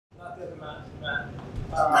Matt.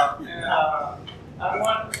 I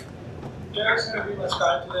want Derek's going to be my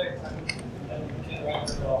scribe today because I can't write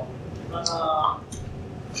it at all. But,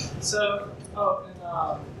 for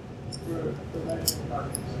measuring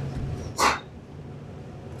projects.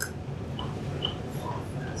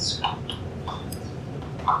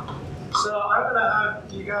 So I'm going to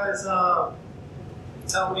have you guys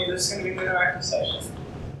tell me, this is going to be an interactive session.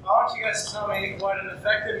 I want you guys to tell me what an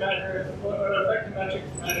effective metric for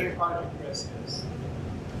measuring project risk is.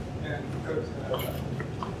 And go to that.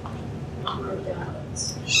 Number of downloads.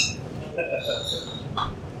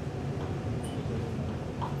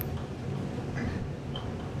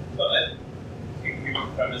 But I think we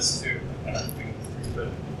would premise to kind of think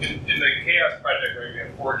through, but in the CHAOSS project, right, we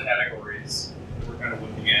have 4 categories that we're kind of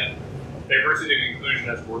looking at. Diversity and inclusion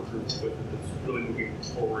as work groups with it, it's really moving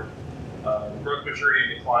forward. Growth, maturity,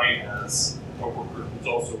 and decline as a work group is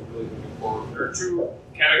also really moving forward. There are 2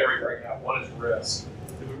 categories right now. One is risk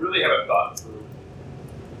that we really haven't thought through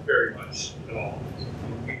very much at all.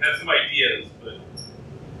 We have some ideas, but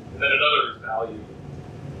then another is value.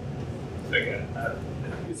 Again,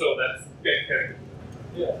 so that's kind of,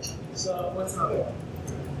 yeah. So what's another one?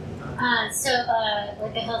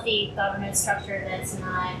 Like a healthy governance structure that's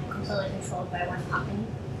not completely controlled by one company.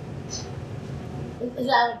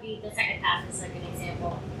 That would be the second half is like an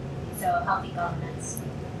example. So healthy governance.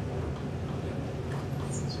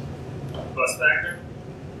 bus factor.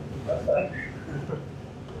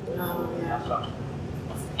 Oh, yeah.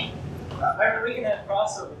 I mean, we can have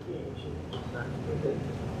crossover too.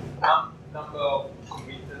 Number of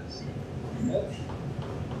committers.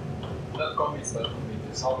 Not commits, but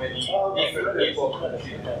committers. How many different people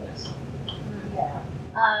contribute to this? Yeah.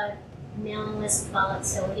 Minimalist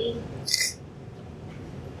volatility.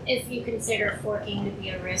 If you consider forking to be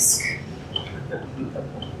a risk.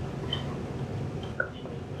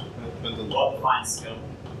 Well-defined skill.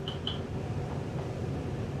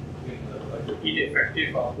 Like the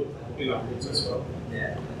ineffective output as well.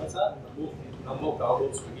 Yeah. What's that? Number of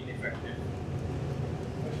downloads to be ineffective.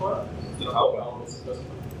 Which one? The number of downloads doesn't.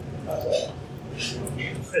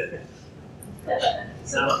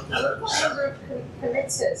 So not number of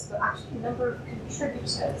committers, but actually number of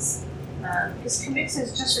contributors. Because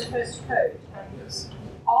committers just refers to code, and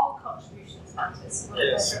all contributions matters. It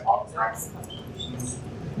refers to all types of contributions.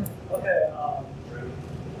 Okay.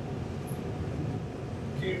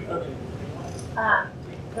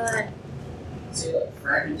 Go ahead. Say like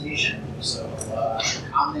fragmentation. So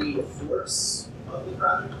how many forks of the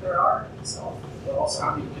project there are itself, but also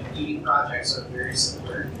how many competing projects are very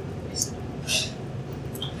similar.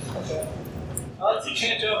 Okay. Let's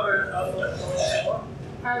change over.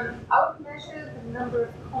 I would measure the number of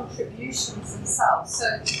contributions themselves. So,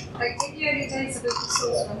 like in the early days of open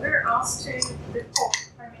source, when we were asked to report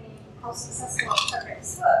how successful our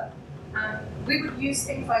projects were, we would use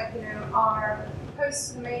things like, our posts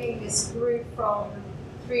to the mailing list grew from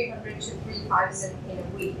 300 to 3,000 in a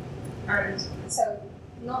week. And so,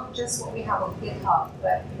 not just what we have on GitHub,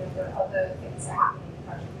 but there are other things that happen in the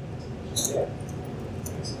project.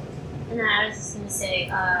 And then I was just going to say,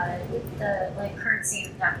 the currency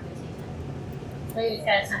of documentation. Like it's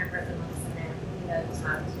got a ton of broken links in there. You know, it's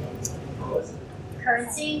not What was it?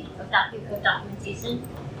 currency of documentation.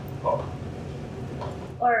 Oh.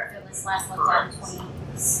 Or if it was last looked at in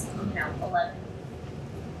 2011.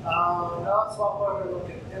 No, that's what we're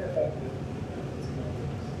looking at ineffective.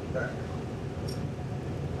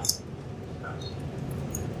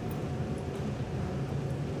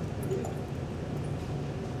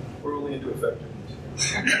 We're only into effectiveness. We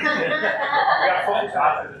got focus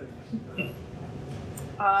on it.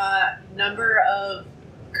 Number of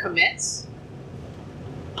commits,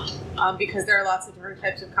 because there are lots of different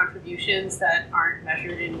types of contributions that aren't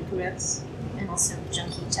measured in commits. And also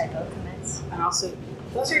junky typo commits. And also,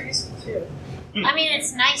 those are useful too. I mean,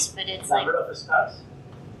 it's nice, but it's like, Number of discuss.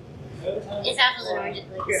 it's apples and oranges.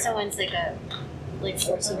 Like, someone's like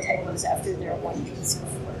forcing typos after their one piece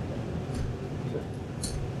before.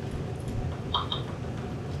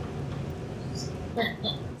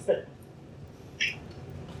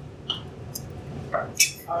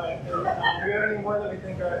 Alright, do we have any more that we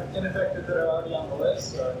think are ineffective that are already on the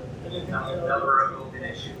list? Or anything Number of open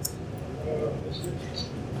issues.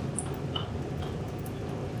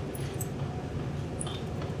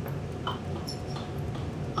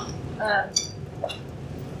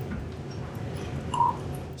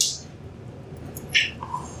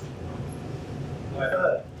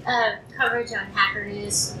 Coverage on Hacker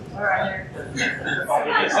News or other.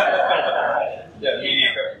 Yeah, media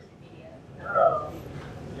coverage.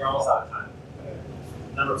 You're almost out of time.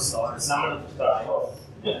 Number of stars. Number of stars.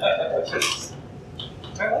 I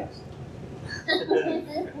like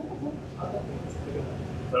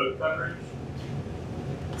Vote coverage.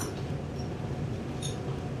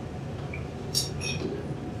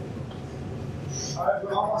 Alright,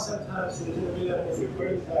 we're almost out of time, so there's gonna be that many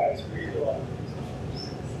quick facts for you to watch.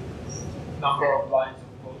 Number of lines of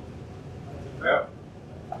code. Yeah.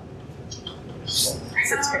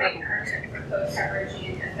 It's very urgent for code coverage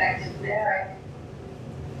and effective metric.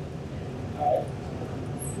 Alright.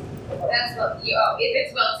 That's what you, oh, if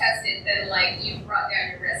it's well tested, then like you've brought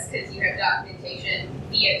down your risk because you have documentation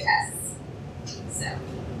via tests. So.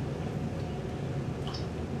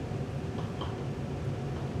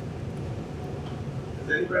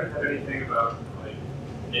 Does anybody have anything about like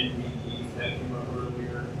NVEs that came up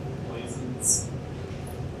earlier? License?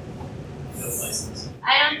 No license. I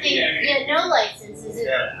don't think, no license, is it?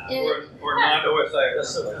 Or not OSI.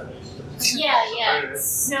 Yeah.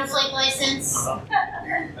 Snowflake license? I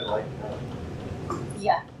like that.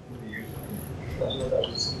 Yeah.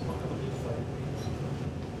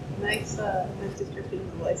 Nice description of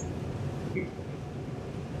the license.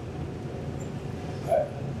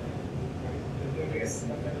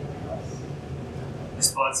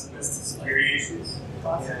 Responsiveness to security issues.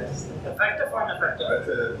 Effective or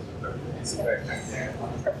ineffective? It's effective.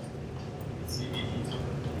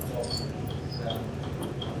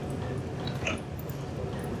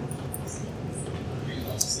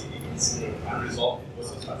 Unresolved.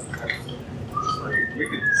 We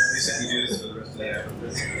could basically do this for the rest of the day.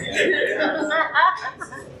 I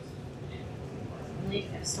believe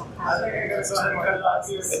there's still I think I'm gonna go ahead and cut it off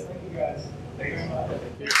here. Thank you guys. Thank you very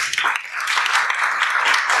much.